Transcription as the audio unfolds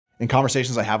In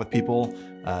conversations I have with people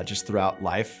just throughout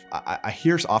life, I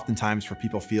hear oftentimes where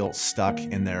people feel stuck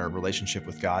in their relationship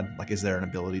with God. Like, is there an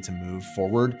ability to move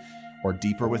forward or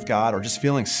deeper with God, or just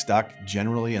feeling stuck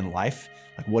generally in life?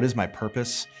 Like, what is my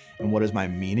purpose and what is my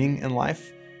meaning in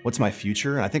life? What's my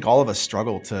future? And I think all of us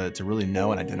struggle to really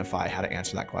know and identify how to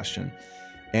answer that question.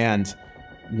 And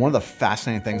one of the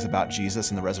fascinating things about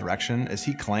Jesus and the resurrection is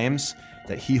he claims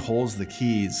that he holds the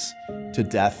keys to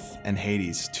death and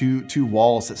Hades, two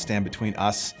walls that stand between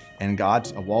us and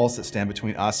God, walls that stand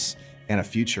between us and a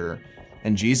future.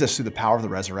 And Jesus, through the power of the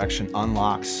resurrection,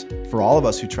 unlocks for all of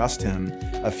us who trust him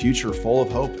a future full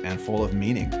of hope and full of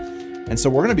meaning. And so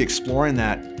we're gonna be exploring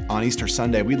that on Easter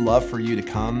Sunday. We'd love for you to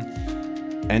come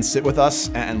and sit with us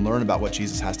and learn about what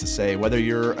Jesus has to say. Whether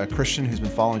you're a Christian who's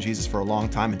been following Jesus for a long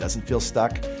time and doesn't feel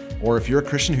stuck, or if you're a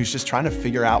Christian who's just trying to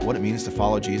figure out what it means to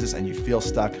follow Jesus and you feel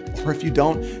stuck, or if you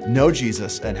don't know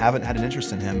Jesus and haven't had an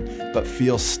interest in him, but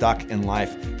feel stuck in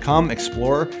life, come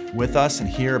explore with us and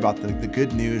hear about the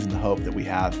good news and the hope that we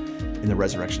have in the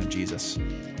resurrection of Jesus.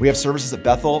 We have services at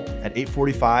Bethel at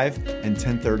 8:45 and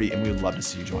 10:30, and we would love to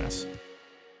see you join us.